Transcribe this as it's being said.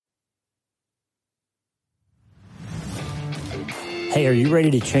Hey, are you ready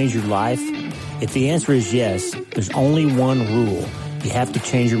to change your life? If the answer is yes, there's only one rule. You have to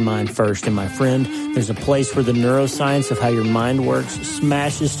change your mind first. And my friend, there's a place where the neuroscience of how your mind works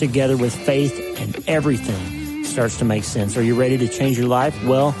smashes together with faith and everything starts to make sense. Are you ready to change your life?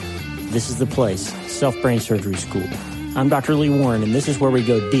 Well, this is the place, Self-Brain Surgery School. I'm Dr. Lee Warren, and this is where we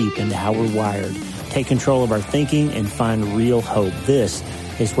go deep into how we're wired, take control of our thinking, and find real hope. This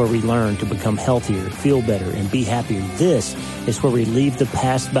is where we learn to become healthier, feel better, and be happier. This is where we leave the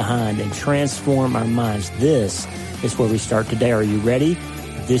past behind and transform our minds. This is where we start today. Are you ready?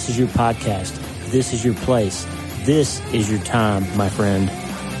 This is your podcast. This is your place. This is your time, my friend.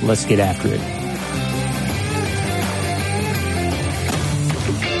 Let's get after it.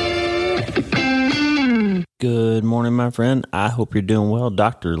 Good morning, my friend. I hope you're doing well.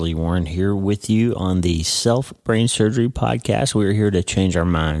 Dr. Lee Warren here with you on the Self-Brain Surgery Podcast. We're here to change our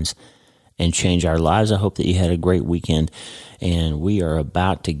minds and change our lives. I hope that you had a great weekend, and we are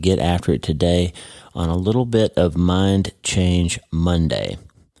about to get after it today on a little bit of Mind Change Monday.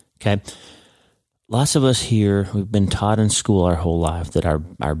 Okay? Lots of us here, we've been taught in school our whole life that our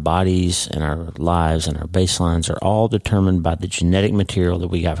bodies and our lives and our baselines are all determined by the genetic material that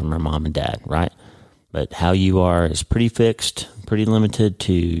we got from our mom and dad, right? But how you are is pretty fixed, pretty limited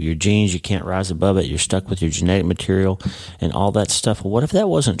to your genes. You can't rise above it. You're stuck with your genetic material and all that stuff. Well, what if that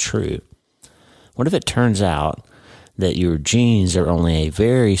wasn't true? What if it turns out that your genes are only a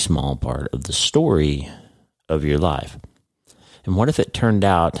very small part of the story of your life? And what if it turned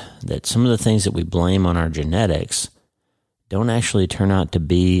out that some of the things that we blame on our genetics don't actually turn out to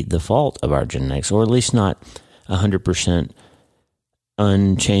be the fault of our genetics, or at least not 100%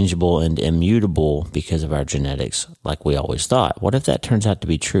 unchangeable and immutable because of our genetics like we always thought? What if that turns out to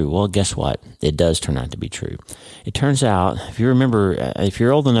be true? Well, guess what? It does turn out to be true. It turns out, if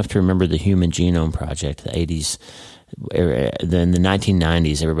you're old enough to remember the Human Genome Project, the 80s, in the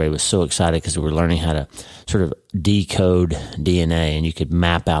 1990s, everybody was so excited because we were learning how to sort of decode DNA, and you could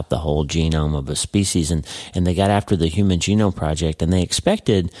map out the whole genome of a species. And they got after the Human Genome Project, and they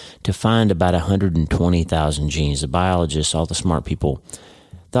expected to find about 120,000 genes. The biologists, all the smart people,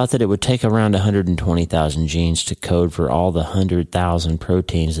 thought that it would take around 120,000 genes to code for all the 100,000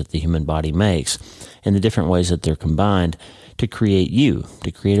 proteins that the human body makes, and the different ways that they're combined to create you,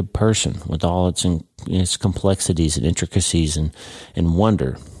 to create a person with all its complexities and intricacies and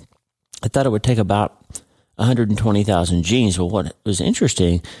wonder. I thought it would take about 120,000 genes. Well, what was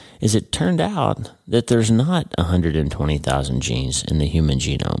interesting is it turned out that there's not 120,000 genes in the human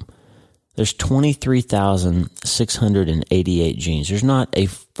genome. There's 23,688 genes. There's not a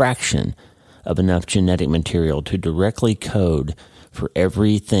fraction of enough genetic material to directly code for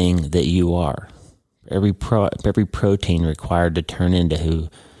everything that you are. Every protein required to turn into who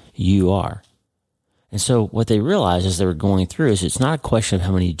you are. And so what they realized as they were going through is it's not a question of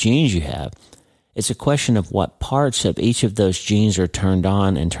how many genes you have. It's a question of what parts of each of those genes are turned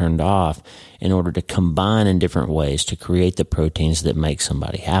on and turned off in order to combine in different ways to create the proteins that make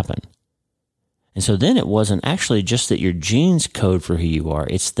somebody happen. And so then it wasn't actually just that your genes code for who you are.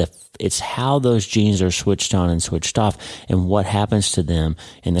 It's how those genes are switched on and switched off and what happens to them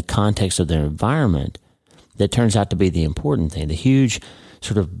in the context of their environment that turns out to be the important thing. The huge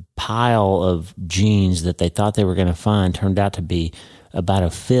sort of pile of genes that they thought they were going to find turned out to be about a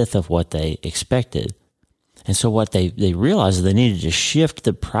fifth of what they expected. And so what they realized is they needed to shift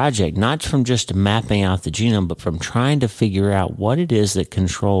the project, not from just mapping out the genome, but from trying to figure out what it is that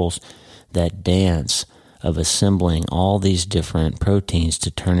controls that dance of assembling all these different proteins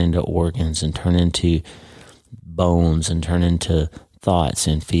to turn into organs and turn into bones and turn into thoughts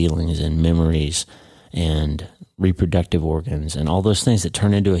and feelings and memories and reproductive organs and all those things that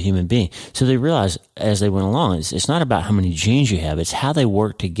turn into a human being. So they realized as they went along, it's not about how many genes you have, it's how they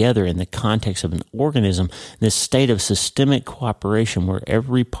work together in the context of an organism, this state of systemic cooperation where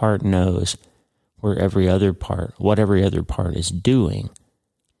every part knows what every other part is doing.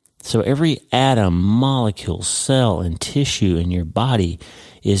 So every atom, molecule, cell, and tissue in your body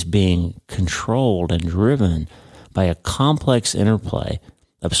is being controlled and driven by a complex interplay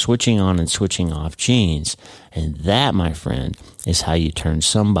of switching on and switching off genes. And that, my friend, is how you turn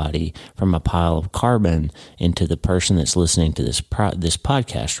somebody from a pile of carbon into the person that's listening to this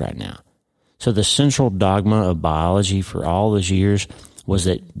podcast right now. So the central dogma of biology for all those years was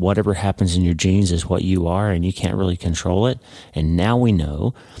that whatever happens in your genes is what you are, and you can't really control it. And now we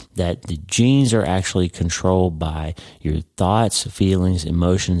know that the genes are actually controlled by your thoughts, feelings,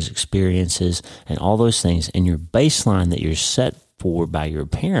 emotions, experiences, and all those things. And your baseline that you're set for by your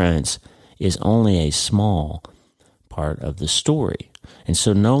parents is only a small part of the story. And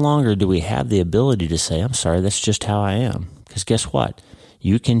so no longer do we have the ability to say, I'm sorry, that's just how I am. Because guess what?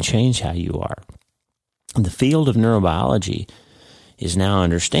 You can change how you are. The field of neurobiology is now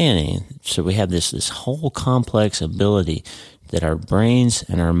understanding. So we have this whole complex ability that our brains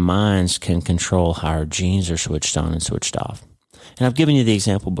and our minds can control how our genes are switched on and switched off. And I've given you the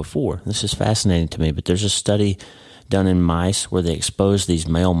example before. This is fascinating to me, but there's a study done in mice where they expose these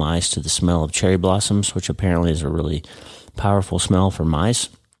male mice to the smell of cherry blossoms, which apparently is a really powerful smell for mice.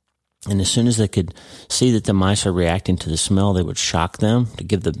 And as soon as they could see that the mice are reacting to the smell, they would shock them to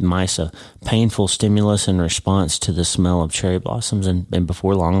give the mice a painful stimulus in response to the smell of cherry blossoms. And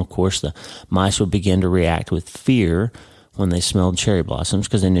before long, of course, the mice would begin to react with fear when they smelled cherry blossoms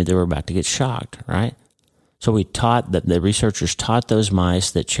because they knew they were about to get shocked, right? So the researchers taught those mice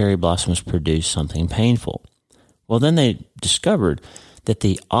that cherry blossoms produce something painful. Well, then they discovered that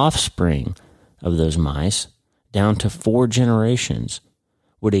the offspring of those mice, down to 4 generations,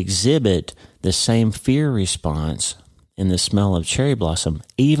 would exhibit the same fear response in the smell of cherry blossom,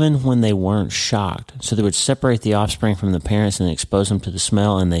 even when they weren't shocked. So they would separate the offspring from the parents and expose them to the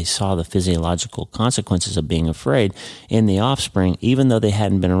smell, and they saw the physiological consequences of being afraid in the offspring, even though they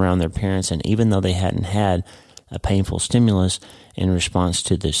hadn't been around their parents and even though they hadn't had a painful stimulus in response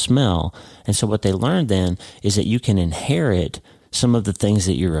to the smell. And so what they learned then is that you can inherit some of the things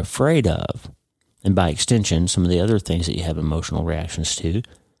that you're afraid of, and by extension, some of the other things that you have emotional reactions to,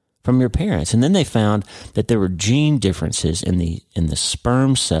 from your parents. And then they found that there were gene differences in the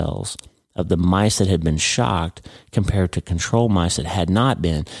sperm cells of the mice that had been shocked compared to control mice that had not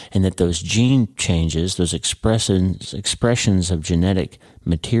been, and that those gene changes, those expressions of genetic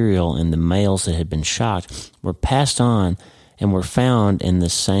material in the males that had been shocked, were passed on and were found in the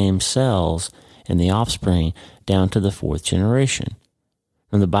same cells in the offspring down to the 4th generation.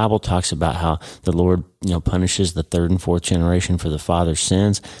 And the Bible talks about how the Lord, punishes the 3rd and 4th generation for the father's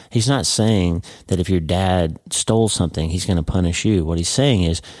sins. He's not saying that if your dad stole something, he's going to punish you. What he's saying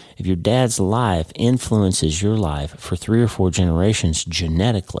is, if your dad's life influences your life for 3 or 4 generations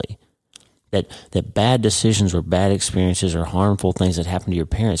genetically, that bad decisions or bad experiences or harmful things that happen to your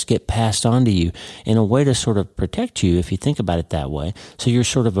parents get passed on to you in a way to sort of protect you, if you think about it that way. So you're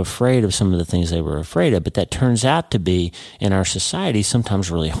sort of afraid of some of the things they were afraid of, but that turns out to be, in our society, sometimes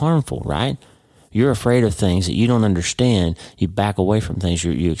really harmful, right? You're afraid of things that you don't understand. You back away from things.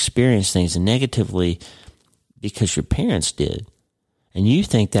 You experience things negatively because your parents did. And you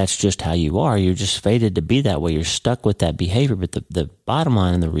think that's just how you are. You're just fated to be that way. You're stuck with that behavior. But the bottom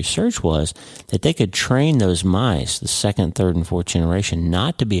line in the research was that they could train those mice, the 2nd, 3rd, and 4th generation,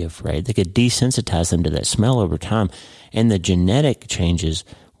 not to be afraid. They could desensitize them to that smell over time, and the genetic changes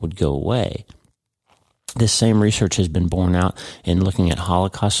would go away. This same research has been borne out in looking at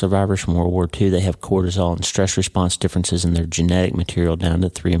Holocaust survivors from World War II. They have cortisol and stress response differences in their genetic material down to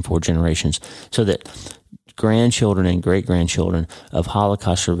 3 and 4 generations, so that grandchildren and great-grandchildren of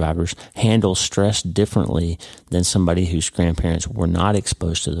Holocaust survivors handle stress differently than somebody whose grandparents were not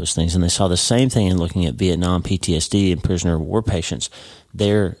exposed to those things. And they saw the same thing in looking at Vietnam PTSD and prisoner of war patients.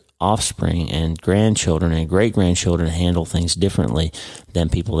 Their offspring and grandchildren and great-grandchildren handle things differently than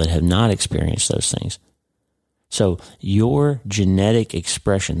people that have not experienced those things. So your genetic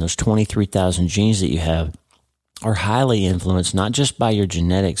expression, those 23,000 genes that you have, are highly influenced not just by your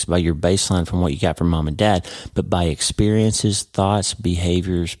genetics, by your baseline from what you got from mom and dad, but by experiences, thoughts,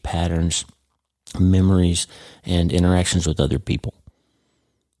 behaviors, patterns, memories, and interactions with other people.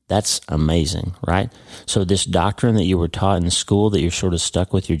 That's amazing, right? So this doctrine that you were taught in school that you're sort of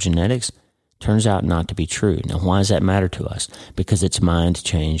stuck with your genetics turns out not to be true. Now, why does that matter to us? Because it's Mind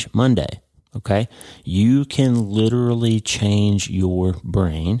Change Monday, okay? You can literally change your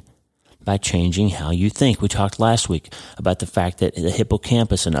brain by changing how you think. We talked last week about the fact that the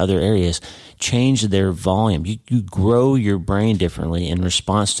hippocampus and other areas change their volume. You grow your brain differently in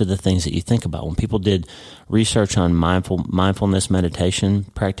response to the things that you think about. When people did research on mindfulness meditation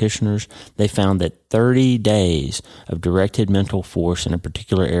practitioners, they found that 30 days of directed mental force in a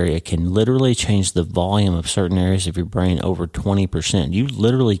particular area can literally change the volume of certain areas of your brain over 20%. You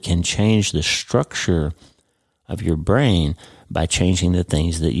literally can change the structure of your brain by changing the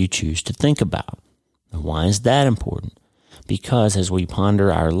things that you choose to think about. And why is that important? Because as we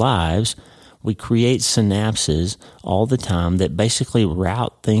ponder our lives, we create synapses all the time that basically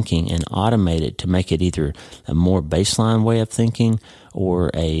route thinking and automate it to make it either a more baseline way of thinking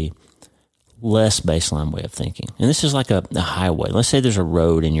or a less baseline way of thinking. And this is like a highway. Let's say there's a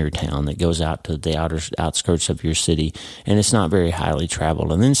road in your town that goes out to the outskirts of your city, and it's not very highly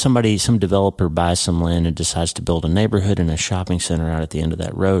traveled. And then some developer buys some land and decides to build a neighborhood and a shopping center out at the end of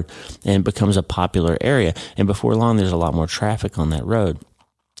that road, and it becomes a popular area. And before long, there's a lot more traffic on that road.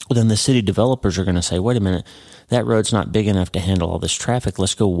 Well, then the city developers are going to say, wait a minute, that road's not big enough to handle all this traffic.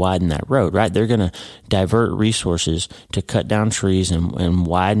 Let's go widen that road, right? They're going to divert resources to cut down trees and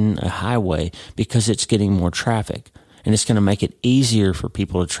widen a highway because it's getting more traffic. And it's going to make it easier for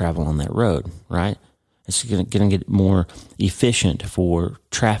people to travel on that road, right? It's going to get more efficient for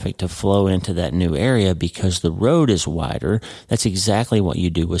traffic to flow into that new area because the road is wider. That's exactly what you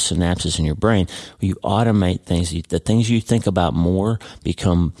do with synapses in your brain. You automate things. The things you think about more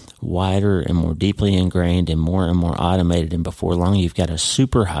become wider and more deeply ingrained and more automated. And before long, you've got a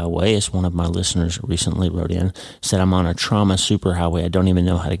superhighway. As one of my listeners recently wrote in, said, I'm on a trauma superhighway I don't even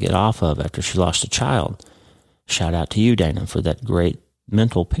know how to get off of after she lost a child. Shout out to you, Dana, for that great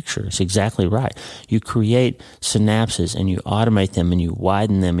mental picture. It's exactly right. You create synapses and you automate them and you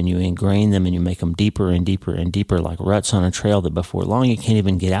widen them and you ingrain them and you make them deeper and deeper and deeper, like ruts on a trail that before long you can't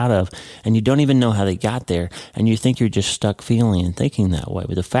even get out of, and you don't even know how they got there, and you think you're just stuck feeling and thinking that way.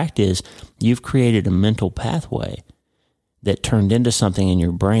 But the fact is, you've created a mental pathway that turned into something in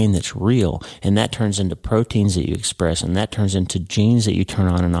your brain that's real, and that turns into proteins that you express, and that turns into genes that you turn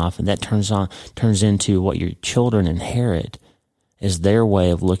on and off, and that turns into what your children inherit is their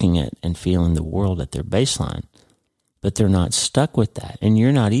way of looking at and feeling the world at their baseline. But they're not stuck with that, and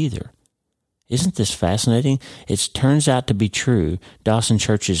you're not either. Isn't this fascinating? It turns out to be true. Dawson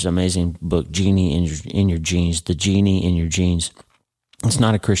Church's amazing book, Genie in Your Genes, The Genie in Your Genes. It's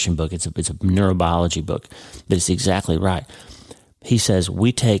not a Christian book. It's a neurobiology book, but it's exactly right. He says,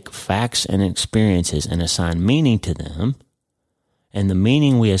 we take facts and experiences and assign meaning to them, and the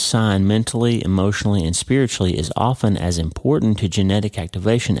meaning we assign mentally, emotionally, and spiritually is often as important to genetic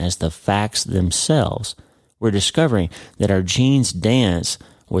activation as the facts themselves. We're discovering that our genes dance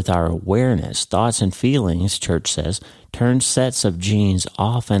with our awareness. Thoughts and feelings, Church says, turn sets of genes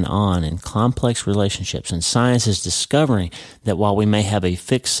off and on in complex relationships. And science is discovering that while we may have a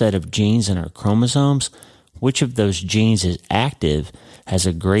fixed set of genes in our chromosomes, which of those genes is active has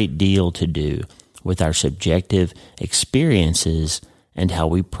a great deal to do with our subjective experiences and how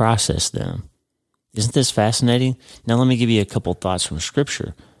we process them. Isn't this fascinating? Now let me give you a couple thoughts from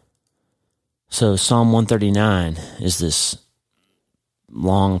Scripture. So Psalm 139 is this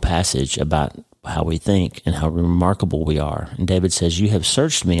long passage about how we think and how remarkable we are. And David says, you have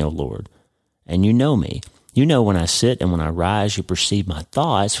searched me, O Lord, and you know me. You know when I sit and when I rise, you perceive my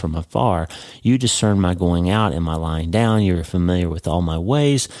thoughts from afar. You discern my going out and my lying down. You are familiar with all my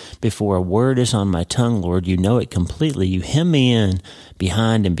ways. Before a word is on my tongue, Lord, you know it completely. You hem me in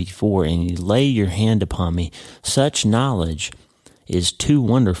behind and before, and you lay your hand upon me. Such knowledge is too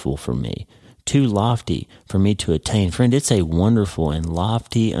wonderful for me, too lofty for me to attain. Friend, it's a wonderful and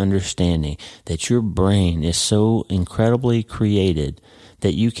lofty understanding that your brain is so incredibly created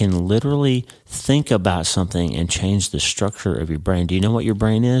that you can literally think about something and change the structure of your brain. Do you know what your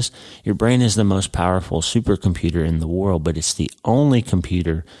brain is? Your brain is the most powerful supercomputer in the world, but it's the only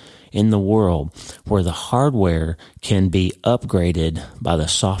computer in the world where the hardware can be upgraded by the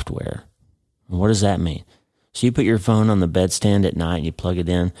software. And what does that mean? So you put your phone on the bedstand at night and you plug it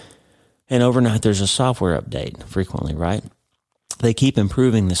in, and overnight there's a software update frequently, right? They keep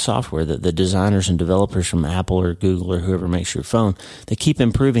improving the software, that the designers and developers from Apple or Google or whoever makes your phone, they keep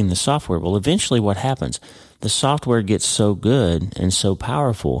improving the software. Well, eventually what happens? The software gets so good and so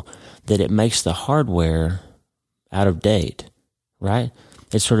powerful that it makes the hardware out of date, right?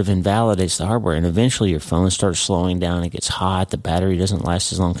 It sort of invalidates the hardware, and eventually your phone starts slowing down. It gets hot. The battery doesn't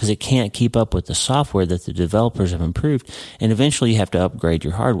last as long because it can't keep up with the software that the developers have improved. And eventually you have to upgrade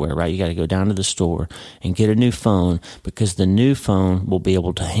your hardware, right? You got to go down to the store and get a new phone because the new phone will be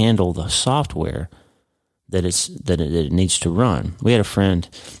able to handle the software that it needs to run. We had a friend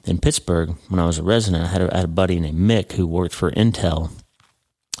in Pittsburgh when I was a resident. I had a buddy named Mick who worked for Intel,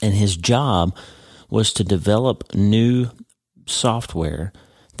 and his job was to develop new software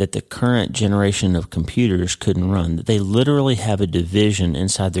that the current generation of computers couldn't run. They literally have a division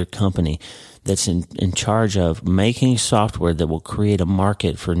inside their company that's in charge of making software that will create a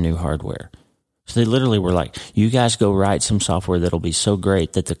market for new hardware. So they literally were like, you guys go write some software that'll be so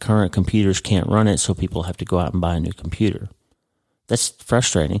great that the current computers can't run it, so people have to go out and buy a new computer. That's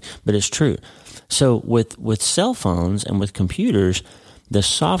frustrating, but it's true. So with cell phones and with computers, the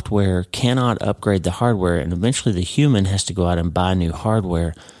software cannot upgrade the hardware, and eventually the human has to go out and buy new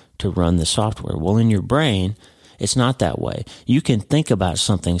hardware to run the software. Well, in your brain, it's not that way. You can think about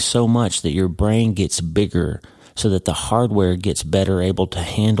something so much that your brain gets bigger so that the hardware gets better able to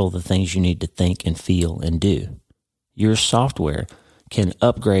handle the things you need to think and feel and do. Your software can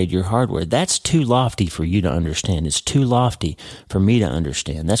upgrade your hardware. That's too lofty for you to understand. It's too lofty for me to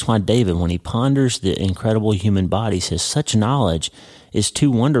understand. That's why David, when he ponders the incredible human body, says, such knowledge is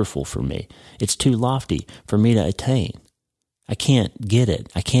too wonderful for me. It's too lofty for me to attain. I can't get it.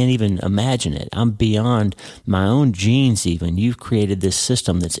 I can't even imagine it. I'm beyond my own genes even. You've created this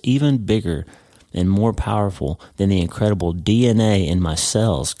system that's even bigger and more powerful than the incredible DNA in my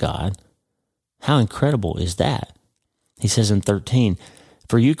cells, God. How incredible is that? He says in 13,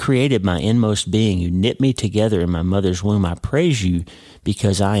 for you created my inmost being. You knit me together in my mother's womb. I praise you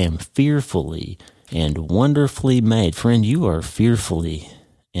because I am fearfully and wonderfully made. Friend, you are fearfully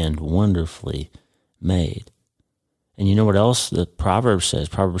and wonderfully made. And you know what else the Proverbs says?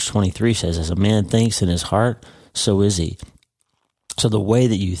 Proverbs 23 says, as a man thinks in his heart, so is he. So the way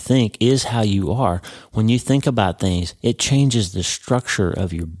that you think is how you are. When you think about things, it changes the structure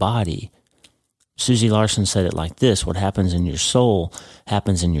of your body. Susie Larson said it like this: what happens in your soul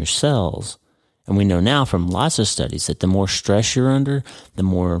happens in your cells. And we know now from lots of studies that the more stress you're under, the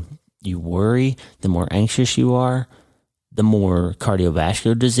more you worry, the more anxious you are, the more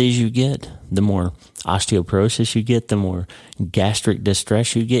cardiovascular disease you get, the more osteoporosis you get, the more gastric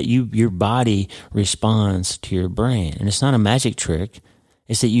distress you get. Your body responds to your brain. And it's not a magic trick.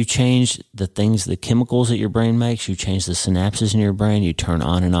 It's that you change the things, the chemicals that your brain makes. You change the synapses in your brain. You turn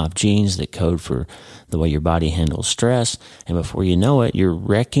on and off genes that code for the way your body handles stress. And before you know it, you're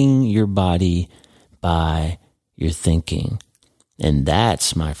wrecking your body by your thinking. And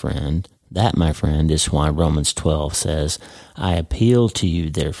that's, my friend, is why Romans 12 says, I appeal to you,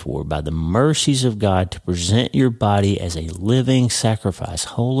 therefore, by the mercies of God, to present your body as a living sacrifice,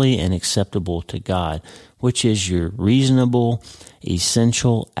 holy and acceptable to God, which is your reasonable,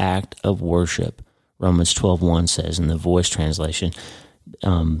 essential act of worship. Romans 12:1 says in the Voice translation.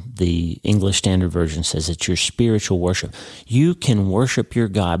 The English Standard Version says it's your spiritual worship. You can worship your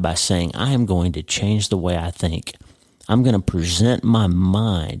God by saying, I am going to change the way I think. I'm going to present my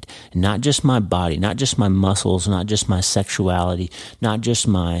mind, not just my body, not just my muscles, not just my sexuality, not just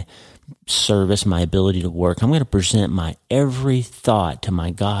my service, my ability to work. I'm going to present my every thought to my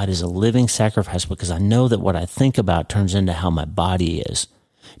God as a living sacrifice, because I know that what I think about turns into how my body is,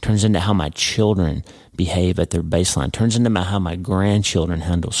 turns into how my children behave at their baseline, turns into how my grandchildren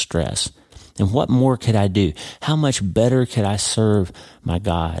handle stress. And what more could I do? How much better could I serve my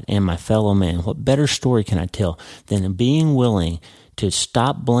God and my fellow man? What better story can I tell than being willing to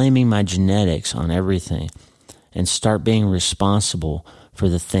stop blaming my genetics on everything and start being responsible for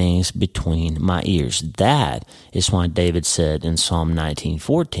the things between my ears? That is why David said in Psalm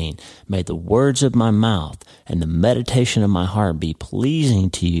 19:14, may the words of my mouth and the meditation of my heart be pleasing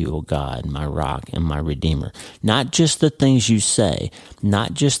to you, O God, my rock and my redeemer. Not just the things you say,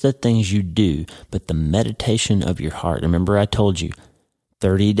 not just the things you do, but the meditation of your heart. Remember, I told you,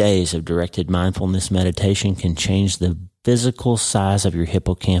 30 days of directed mindfulness meditation can change the physical size of your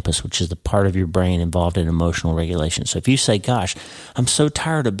hippocampus, which is the part of your brain involved in emotional regulation. So if you say, gosh, I'm so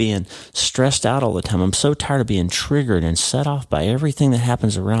tired of being stressed out all the time, I'm so tired of being triggered and set off by everything that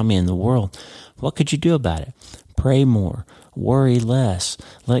happens around me in the world, what could you do about it? Pray more, worry less,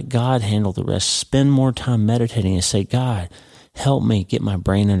 let God handle the rest, spend more time meditating and say, God, help me get my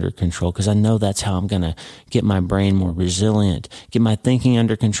brain under control, because I know that's how I'm going to get my brain more resilient, get my thinking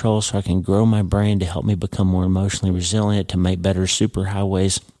under control so I can grow my brain to help me become more emotionally resilient, to make better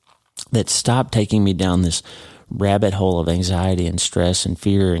superhighways that stop taking me down this rabbit hole of anxiety and stress and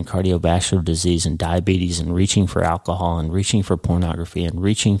fear and cardiovascular disease and diabetes and reaching for alcohol and reaching for pornography and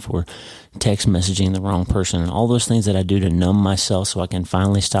reaching for text messaging the wrong person and all those things that I do to numb myself so I can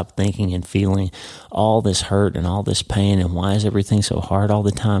finally stop thinking and feeling all this hurt and all this pain. And why is everything so hard all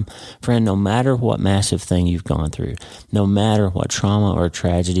the time? Friend, no matter what massive thing you've gone through, no matter what trauma or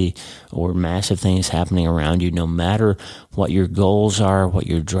tragedy or massive things happening around you, no matter what your goals are, what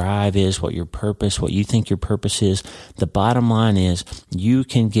your drive is, what your purpose, what you think your purpose is, the bottom line is you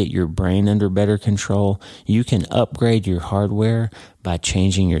can get your brain under better control. You can upgrade your hardware by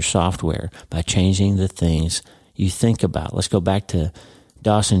changing your software, by changing the things you think about. Let's go back to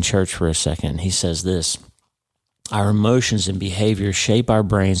Dawson Church for a second. He says this: our emotions and behavior shape our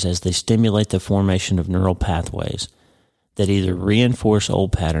brains as they stimulate the formation of neural pathways that either reinforce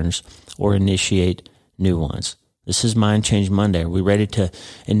old patterns or initiate new ones. This is Mind Change Monday. Are we ready to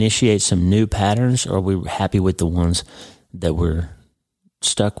initiate some new patterns, or are we happy with the ones that we're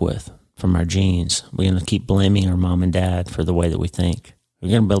stuck with from our genes? We're going to keep blaming our mom and dad for the way that we think. We're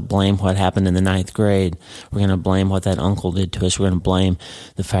going to blame what happened in the 9th grade. We're going to blame what that uncle did to us. We're going to blame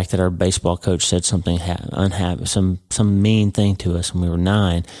the fact that our baseball coach said something some mean thing to us when we were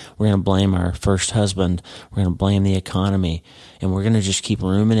 9. We're going to blame our first husband. We're going to blame the economy. And we're going to just keep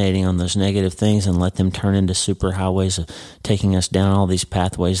ruminating on those negative things and let them turn into superhighways of taking us down all these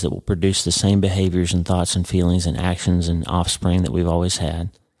pathways that will produce the same behaviors and thoughts and feelings and actions and offspring that we've always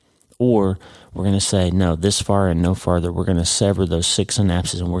had. Or we're going to say, no, this far and no farther. We're going to sever those 6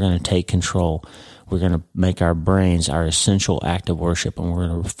 synapses and we're going to take control. We're going to make our brains our essential act of worship, and we're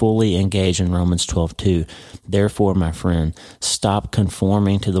going to fully engage in Romans 12:2. Therefore, my friend, stop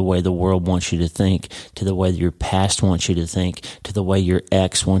conforming to the way the world wants you to think, to the way your past wants you to think, to the way your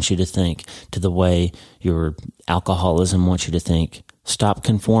ex wants you to think, to the way your alcoholism wants you to think. Stop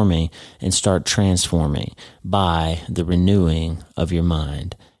conforming and start transforming by the renewing of your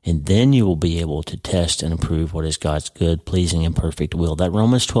mind. And then you will be able to test and approve what is God's good, pleasing, and perfect will. That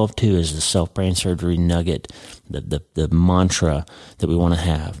Romans 12:2 is the self-brain surgery nugget, the mantra that we want to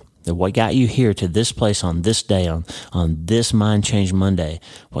have. That what got you here to this place on this day, on this Mind Change Monday,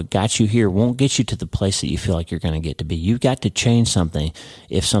 what got you here won't get you to the place that you feel like you're going to get to be. You've got to change something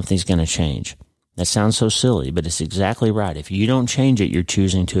if something's going to change. That sounds so silly, but it's exactly right. If you don't change it, you're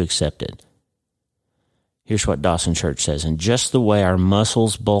choosing to accept it. Here's what Dawson Church says. And just the way our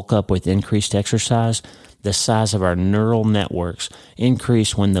muscles bulk up with increased exercise, the size of our neural networks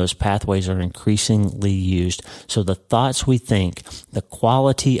increase when those pathways are increasingly used. So the thoughts we think, the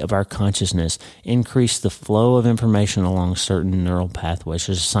quality of our consciousness, increase the flow of information along certain neural pathways.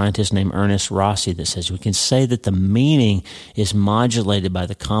 There's a scientist named Ernest Rossi that says we can say that the meaning is modulated by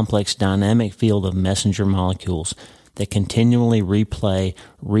the complex dynamic field of messenger molecules that continually replay,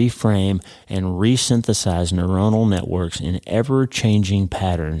 reframe, and resynthesize neuronal networks in ever-changing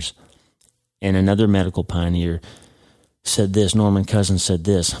patterns. And another medical pioneer said this, Norman Cousins said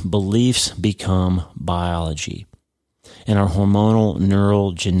this, beliefs become biology. And our hormonal,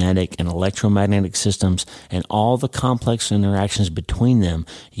 neural, genetic, and electromagnetic systems and all the complex interactions between them,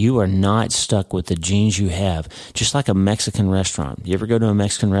 you are not stuck with the genes you have. Just like a Mexican restaurant. You ever go to a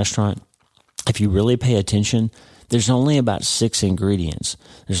Mexican restaurant? If you really pay attention, there's only about 6 ingredients.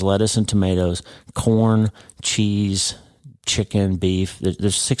 There's lettuce and tomatoes, corn, cheese, chicken, beef.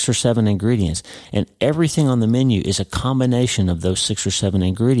 There's 6 or 7 ingredients. And everything on the menu is a combination of those 6 or 7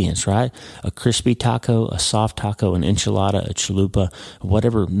 ingredients, right? A crispy taco, a soft taco, an enchilada, a chalupa,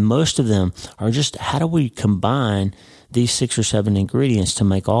 whatever. Most of them are just how do we combine these 6 or 7 ingredients to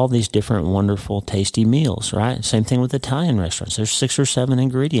make all these different wonderful, tasty meals, right? Same thing with Italian restaurants. There's 6 or 7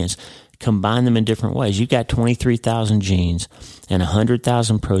 ingredients. Combine them in different ways. You've got 23,000 genes and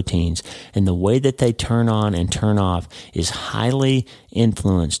 100,000 proteins, and the way that they turn on and turn off is highly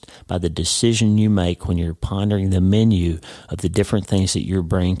influenced by the decision you make when you're pondering the menu of the different things that your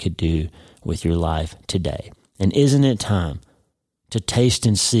brain could do with your life today. And isn't it time to taste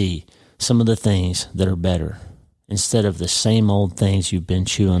and see some of the things that are better instead of the same old things you've been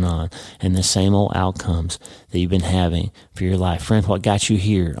chewing on and the same old outcomes that you've been having for your life? Friend, what got you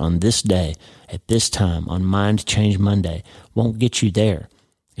here on this day, at this time, on Mind Change Monday, won't get you there,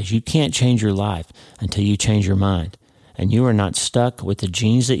 because you can't change your life until you change your mind. And you are not stuck with the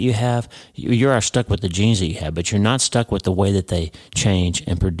genes that you have. You are stuck with the genes that you have, but you're not stuck with the way that they change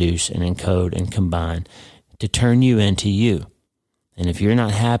and produce and encode and combine to turn you into you. And if you're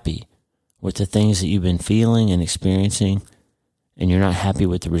not happy with the things that you've been feeling and experiencing, and you're not happy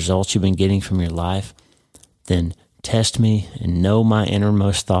with the results you've been getting from your life, then test me and know my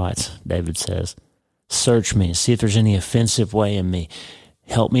innermost thoughts, David says. Search me and see if there's any offensive way in me.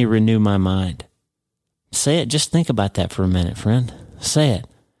 Help me renew my mind. Say it. Just think about that for a minute, friend. Say it.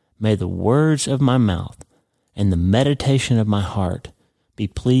 May the words of my mouth and the meditation of my heart be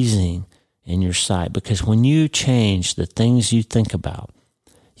pleasing in your sight. Because when you change the things you think about,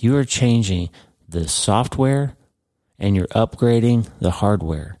 you are changing the software and you're upgrading the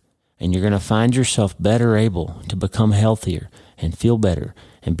hardware. And you're going to find yourself better able to become healthier and feel better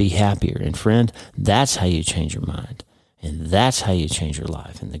and be happier. And friend, that's how you change your mind. And that's how you change your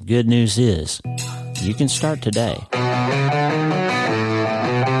life. And the good news is you can start today.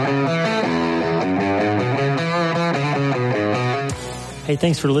 Hey,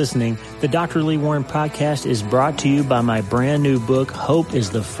 thanks for listening. The Dr. Lee Warren podcast is brought to you by my brand new book, Hope is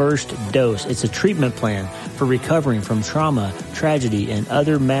the First Dose. It's a treatment plan for recovering from trauma, tragedy, and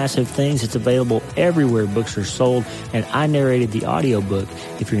other massive things. It's available everywhere books are sold, and I narrated the audiobook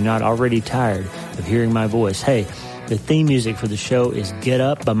if you're not already tired of hearing my voice. Hey, The theme music for the show is Get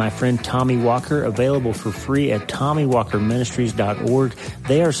Up by my friend Tommy Walker, available for free at TommyWalkerMinistries.org.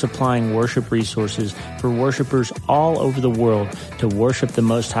 They are supplying worship resources for worshipers all over the world to worship the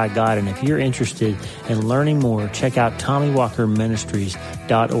Most High God. And if you're interested in learning more, check out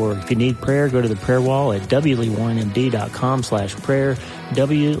TommyWalkerMinistries.org. If you need prayer, go to the prayer wall at wleewarrenmd.com/prayer,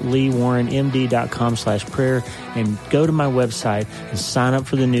 wleewarrenmd.com/prayer, and go to my website and sign up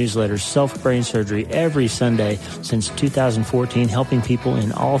for the newsletter, Self-Brain Surgery, every Sunday since 2014, helping people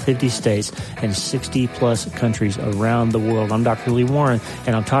in all 50 states and 60-plus countries around the world. I'm Dr. Lee Warren,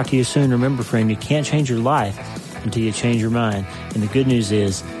 and I'll talk to you soon. Remember, friend, you can't change your life until you change your mind. And the good news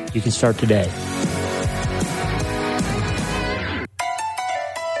is you can start today.